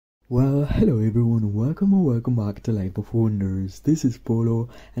Well, hello everyone, welcome or welcome back to Life of Wonders. This is Polo,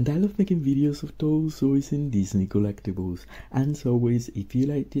 and I love making videos of dolls, toys, and Disney collectibles. And as always, if you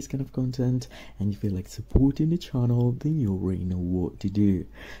like this kind of content and you feel like supporting the channel, then you already know what to do.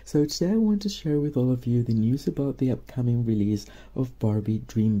 So today I want to share with all of you the news about the upcoming release of Barbie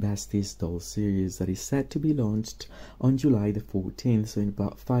Dream Besties doll series that is set to be launched on July the 14th, so in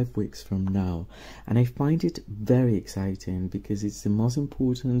about 5 weeks from now. And I find it very exciting because it's the most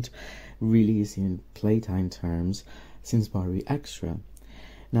important release in playtime terms since Barbie Extra.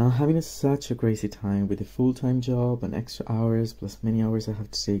 Now, having such a crazy time with a full-time job and extra hours plus many hours I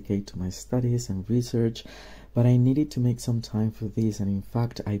have to dedicate to my studies and research, but I needed to make some time for this, and in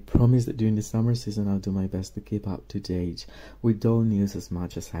fact I promise that during the summer season I'll do my best to keep up to date with doll news as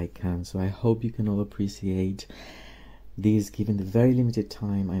much as I can. So I hope you can all appreciate this given the very limited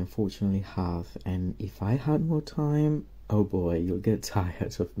time I unfortunately have, and if I had more time, oh boy, you'll get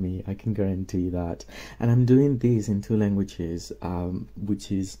tired of me, I can guarantee that. And I'm doing this in 2 languages,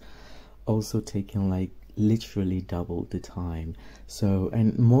 which is also taking like literally double the time. So,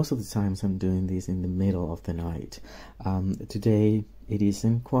 and most of the times I'm doing this in the middle of the night. Today it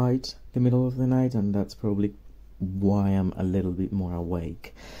isn't quite the middle of the night, and that's probably why I'm a little bit more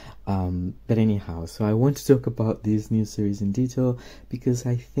awake. But anyhow, so I want to talk about this new series in detail because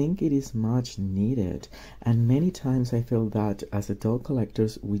I think it is much needed, and many times I feel that as adult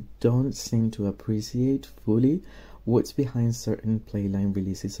collectors we don't seem to appreciate fully what's behind certain playline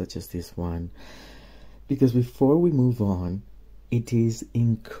releases such as this one. Because before we move on, it is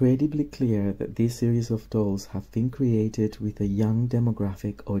incredibly clear that this series of dolls have been created with a young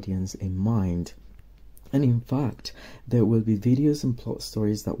demographic audience in mind. And in fact, there will be videos and plot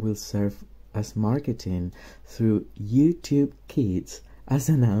stories that will serve as marketing through YouTube Kids as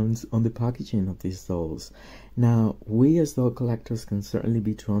announced on the packaging of these dolls. Now, we as doll collectors can certainly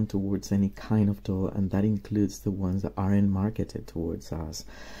be drawn towards any kind of doll, and that includes the ones that aren't marketed towards us.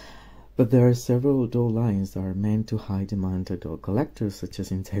 But there are several doll lines that are meant to high demand to doll collectors, such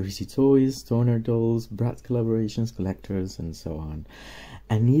as Integrity Toys, Toner Dolls, Bratz Collaborations collectors, and so on.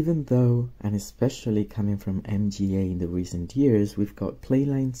 And even though, and especially coming from MGA in the recent years, we've got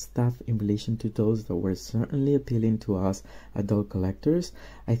playline stuff in relation to dolls that were certainly appealing to us adult collectors,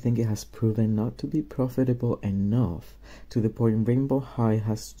 I think it has proven not to be profitable enough, to the point Rainbow High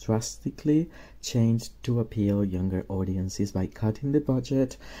has drastically changed to appeal younger audiences by cutting the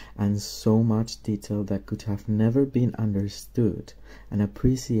budget and so much detail that could have never been understood and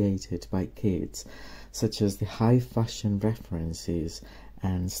appreciated by kids, such as the high fashion references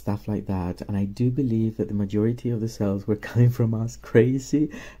and stuff like that. And I do believe that the majority of the sales were coming from us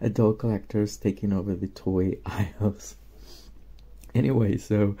crazy adult collectors taking over the toy aisles. Anyway,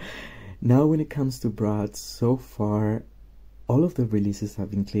 so now when it comes to Bratz, so far all of the releases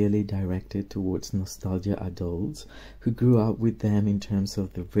have been clearly directed towards nostalgia adults who grew up with them in terms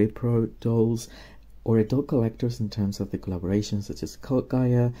of the repro dolls, or adult collectors in terms of the collaborations such as Cult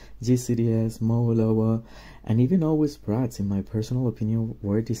Gaia, GCDS, Mooloa, and even Always Bratz, in my personal opinion,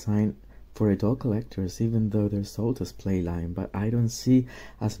 were designed for adult collectors, even though they're sold as playline. But I don't see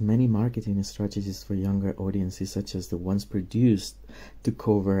as many marketing strategies for younger audiences such as the ones produced to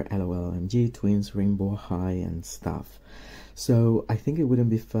cover LOLMG, Twins, Rainbow High, and stuff. So I think it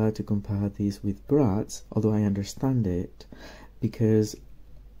wouldn't be fair to compare these with Bratz, although I understand it, because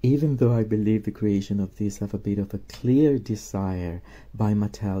even though I believe the creation of these have a bit of a clear desire by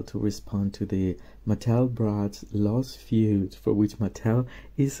Mattel to respond to the Mattel Bratz lost feud, for which Mattel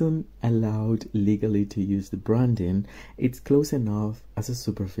isn't allowed legally to use the branding, it's close enough as a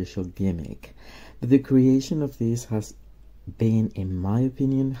superficial gimmick. But the creation of this has been, in my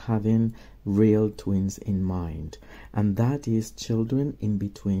opinion, having real twins in mind, and that is children in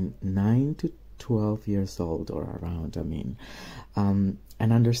between 9 to 12 years old or around,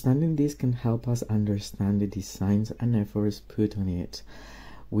 and understanding this can help us understand the designs and efforts put on it,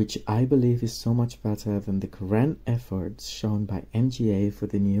 which I believe is so much better than the current efforts shown by MGA for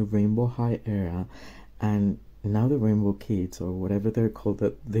the new Rainbow High era and now the Rainbow Kids, or whatever they're called,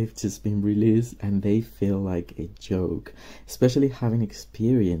 that they've just been released and they feel like a joke, especially having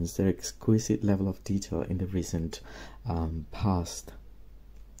experienced their exquisite level of detail in the recent past.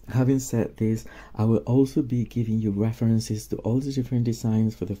 Having said this, I will also be giving you references to all the different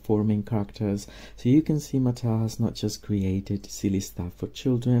designs for the 4 main characters, so you can see Mattel has not just created silly stuff for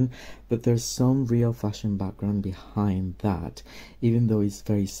children, but there's some real fashion background behind that, even though it's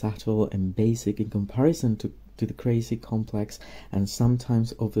very subtle and basic in comparison to the crazy, complex, and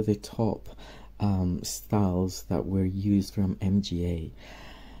sometimes over-the-top styles that were used from MGA.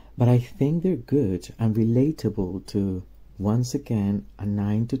 But I think they're good and relatable to once again a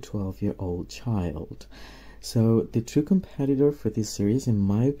 9 to 12-year-old child. So the true competitor for this series, in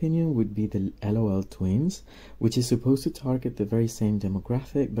my opinion, would be the LOL twins, which is supposed to target the very same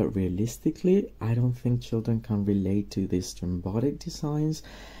demographic, but realistically, I don't think children can relate to these robotic designs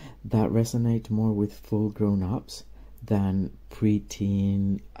that resonate more with full grown-ups than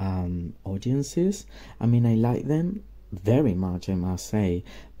preteen audiences. I mean, I like them very much, I must say,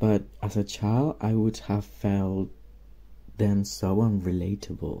 but as a child, I would have felt them so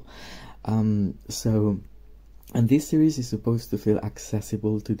unrelatable. And this series is supposed to feel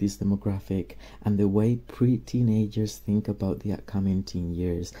accessible to this demographic and the way pre-teenagers think about the upcoming teen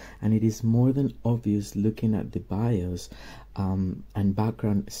years. And it is more than obvious looking at the bios and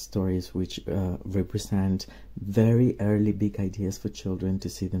background stories, which represent very early big ideas for children to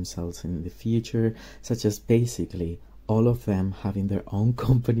see themselves in the future, such as basically all of them having their own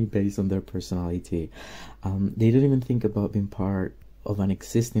company based on their personality. They don't even think about being part of an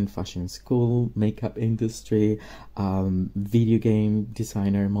existing fashion school, makeup industry, video game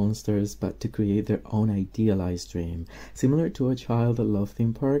designer monsters, but to create their own idealized dream, similar to a child that loves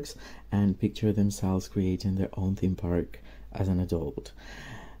theme parks and picture themselves creating their own theme park as an adult.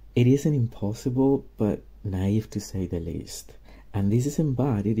 It isn't impossible, but naive to say the least. And this isn't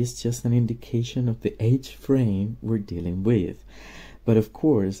bad, it is just an indication of the age frame we're dealing with. But of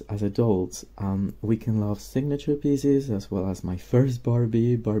course, as adults, we can love signature pieces as well as my first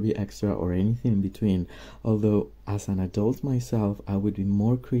Barbie, Barbie Extra, or anything in between. Although, as an adult myself, I would be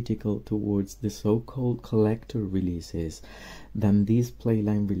more critical towards the so-called collector releases than these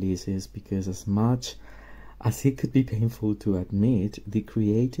playline releases, because as much as it could be painful to admit, the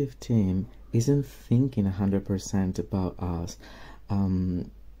creative team isn't thinking 100% about us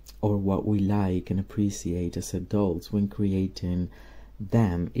or what we like and appreciate as adults when creating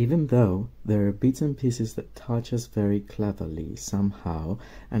them, even though there are bits and pieces that touch us very cleverly somehow,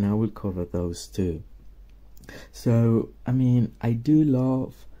 and I will cover those too. So, I mean, I do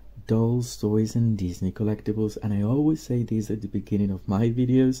love dolls, toys, and Disney collectibles, and I always say this at the beginning of my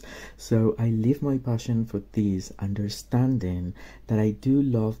videos, so I live my passion for these, understanding that I do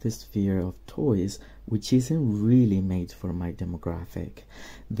love the sphere of toys, which isn't really made for my demographic,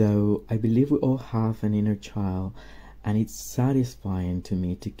 though I believe we all have an inner child, and it's satisfying to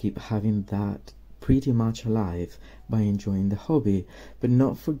me to keep having that pretty much alive by enjoying the hobby, but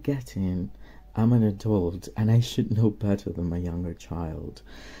not forgetting I'm an adult and I should know better than my younger child.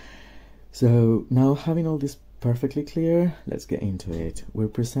 So now, having all this perfectly clear, let's get into it. We're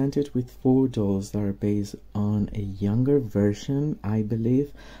presented with 4 dolls that are based on a younger version, I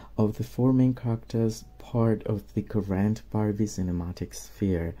believe, of the 4 main characters part of the current Barbie cinematic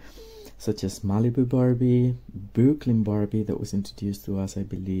sphere, such as Malibu Barbie, Brooklyn Barbie, that was introduced to us, I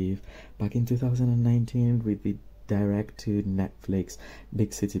believe, back in 2019 with the direct to Netflix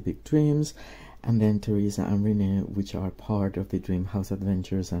Big City Big Dreams, and then Teresa and Renee, which are part of the Dream House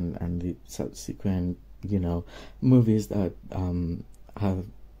Adventures and the subsequent, you know, movies that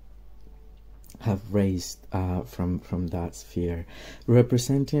have raised from that sphere,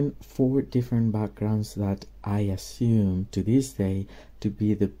 representing 4 different backgrounds that I assume to this day to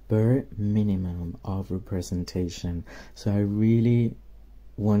be the bare minimum of representation. So I really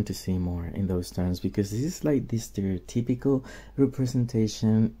want to see more in those terms, because this is like the stereotypical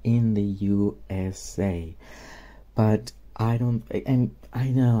representation in the USA. But I don't, and I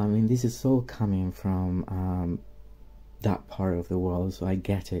know, I mean, this is all coming from that part of the world, so I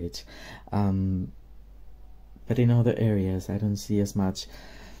get it. But in other areas, I don't see as much,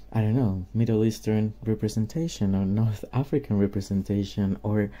 I don't know, Middle Eastern representation or North African representation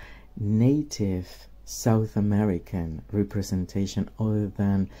or native South American representation, other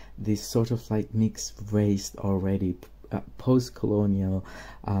than this sort of like mixed race already post-colonial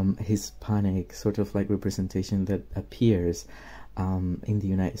Hispanic sort of like representation that appears in the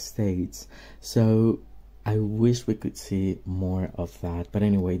United States. So I wish we could see more of that, but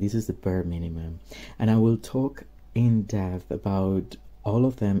anyway, this is the bare minimum, and I will talk in depth about all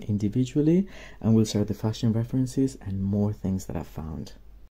of them individually, and we'll share the fashion references and more things that I found.